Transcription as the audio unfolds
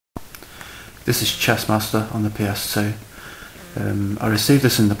This is Chessmaster on the PS2. I received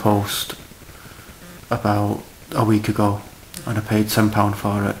this in the post about a week ago and I paid £10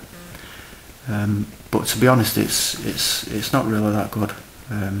 for it. But to be honest, it's not really that good.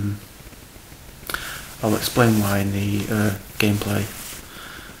 I'll explain why in the gameplay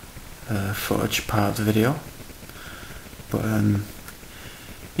footage part of the video. But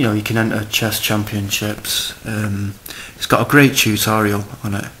you know, you can enter chess championships. It's got a great tutorial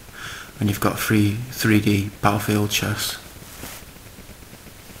on it, and you've got free 3D battlefield chess.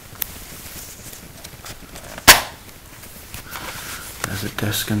 There's a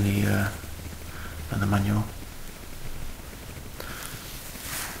disc and the manual.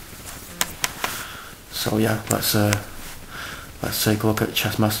 So yeah, let's take a look at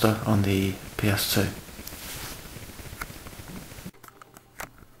Chessmaster on the PS2.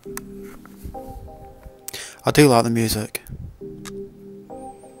 I do like the music.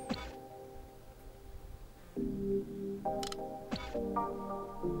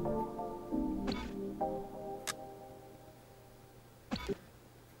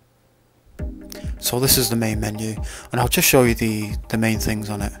 So this is the main menu, and I'll just show you the main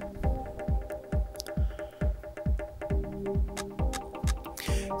things on it.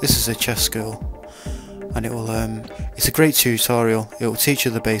 This is a chess school, and it will it's a great tutorial. It will teach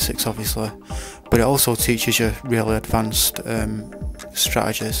you the basics, obviously, but it also teaches you really advanced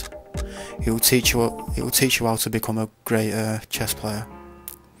strategies. It will teach you how to become a great chess player.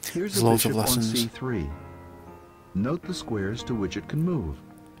 There's loads of bishop lessons. on c3. Note the squares to which it can move.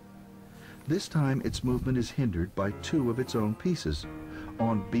 This time its movement is hindered by two of its own pieces,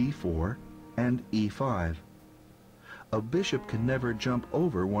 on b4 and e5. A bishop can never jump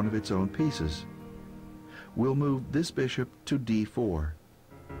over one of its own pieces. We'll move this bishop to d4.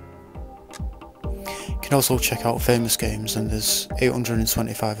 You can also check out famous games, and there's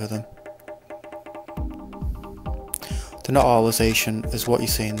 825 of them. They're not all as ancient as what you're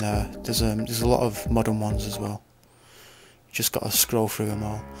seeing there. There's a lot of modern ones as well. You just got to scroll through them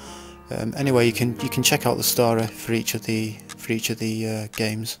all. Anyway, you can check out the story for each of the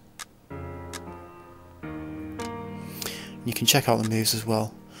games. You can check out the moves as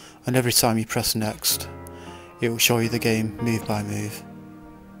well, and every time you press next, it will show you the game move by move.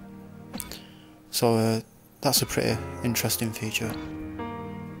 So that's a pretty interesting feature.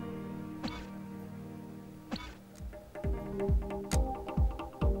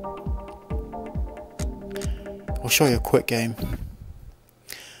 I'll show you a quick game.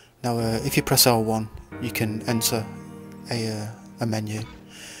 Now if you press L1, you can enter a menu,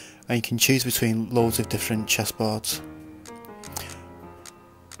 and you can choose between loads of different chessboards.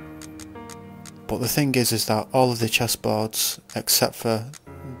 But the thing is that all of the chessboards, except for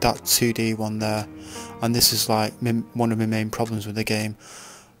that 2D one there, and this is like one of my main problems with the game,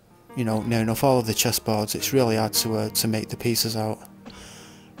 you know, near enough all of the chessboards, it's really hard to make the pieces out.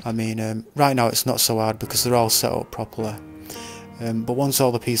 I mean, right now it's not so hard because they're all set up properly, but once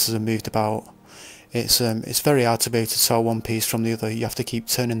all the pieces are moved about, it's very hard to be able to tell one piece from the other. You have to keep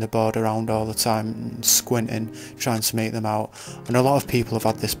turning the board around all the time and squinting, trying to make them out, and a lot of people have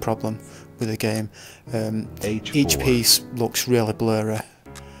had this problem with the game. Each piece looks really blurry,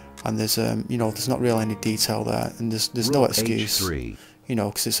 and there's you know, there's not really any detail there, and there's no excuse, you know,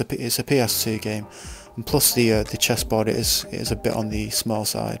 because it's a PS2 game, and plus the chessboard is a bit on the small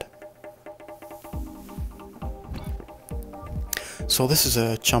side. So this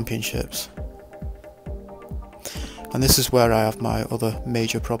is championships, and this is where I have my other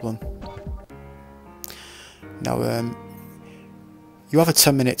major problem. Now you have a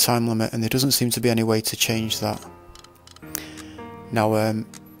 10-minute time limit, and there doesn't seem to be any way to change that. Now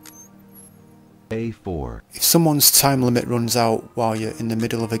A4. if someone's time limit runs out while you're in the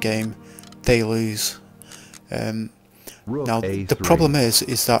middle of a game, they lose. Now A3. the problem is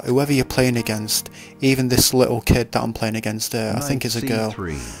that whoever you're playing against, even this little kid that I'm playing against here, I think is a girl,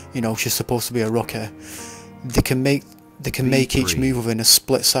 you know, she's supposed to be a rookie, they can make each move within a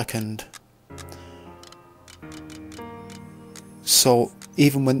split second. So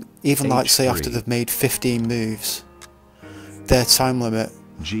even like say after they've made 15 moves, their time limit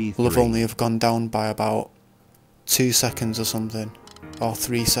will have only have gone down by about 2 seconds or something, or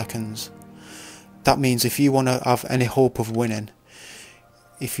 3 seconds. That means if you want to have any hope of winning,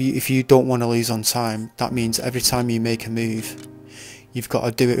 if you don't want to lose on time, that means every time you make a move, you've got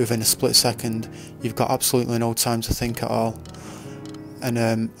to do it within a split second. You've got absolutely no time to think at all, and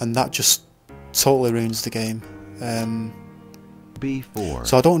that just totally ruins the game. B4.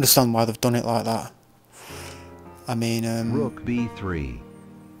 So I don't understand why they've done it like that. I mean, Rook B3.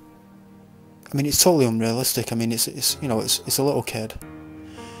 I mean, it's totally unrealistic. I mean, it's you know, it's a little kid.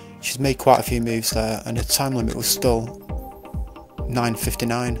 she's made quite a few moves there, and the time limit was still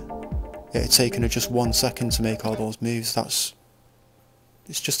 9:59. It had taken her just 1 second to make all those moves.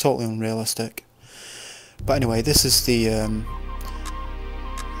 It's just totally unrealistic. But anyway, this is the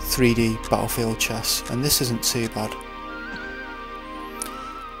 3D battlefield chess, and this isn't too bad.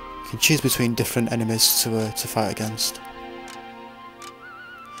 You can choose between different enemies to fight against.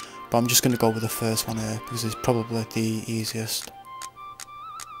 But I'm just going to go with the first one here, because it's probably the easiest.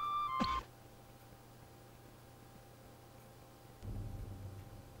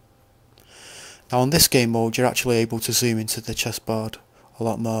 Now on this game mode you're actually able to zoom into the chessboard a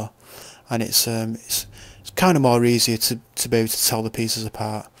lot more, and it's kind of more easier to be able to tell the pieces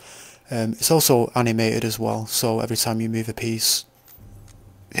apart. It's also animated as well, so every time you move a piece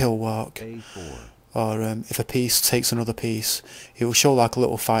he'll walk. A4. Or if a piece takes another piece, it will show like a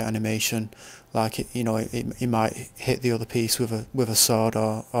little fight animation, like it might hit the other piece with a sword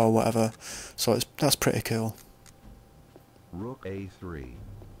or whatever. So that's pretty cool. Rook A3.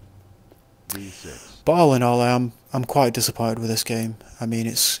 D6. But all in all, I'm quite disappointed with this game. I mean,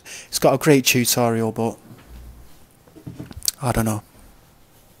 it's got a great tutorial, but I don't know.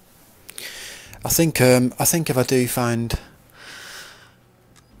 I think if I do find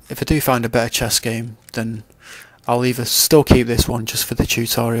a better chess game, then I'll either still keep this one just for the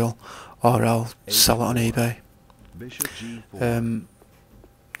tutorial, or I'll sell it on eBay. Bishop G4.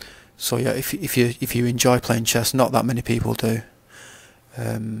 So yeah, if you enjoy playing chess, not that many people do.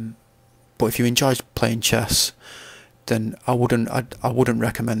 But if you enjoy playing chess, then I wouldn't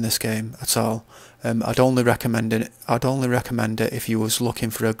recommend this game at all. I'd only recommend it if you was looking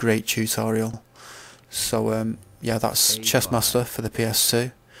for a great tutorial. So yeah, that's Chessmaster for the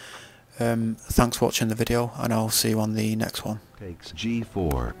PS2. Thanks for watching the video, and I'll see you on the next one. Takes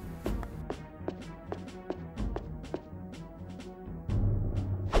G4.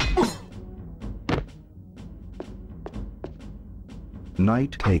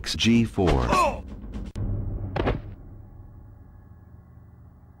 Knight takes G4.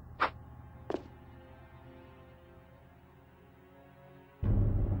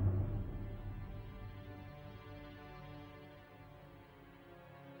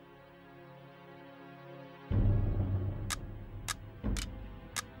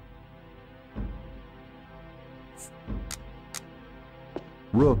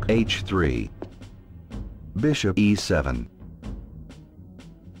 Rook H3. Bishop E7.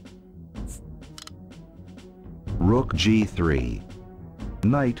 Rook G3.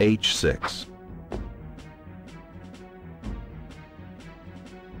 Knight H6.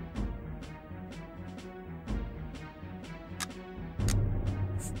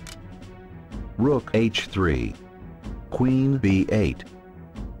 Rook H3. Queen B8.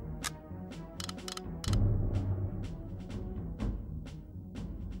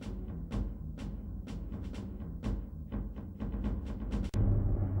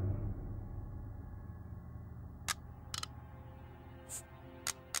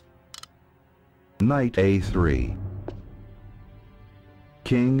 Knight A3.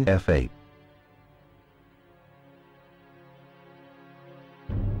 King F8.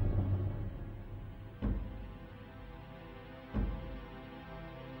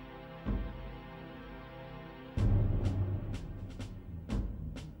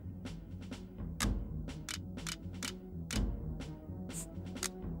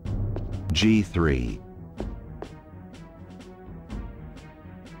 G3.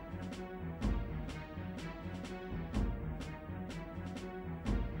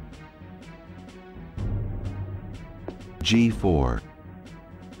 G4.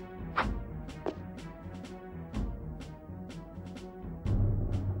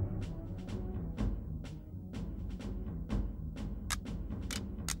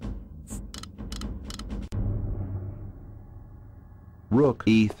 Rook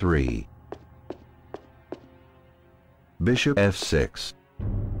E3. Bishop F6.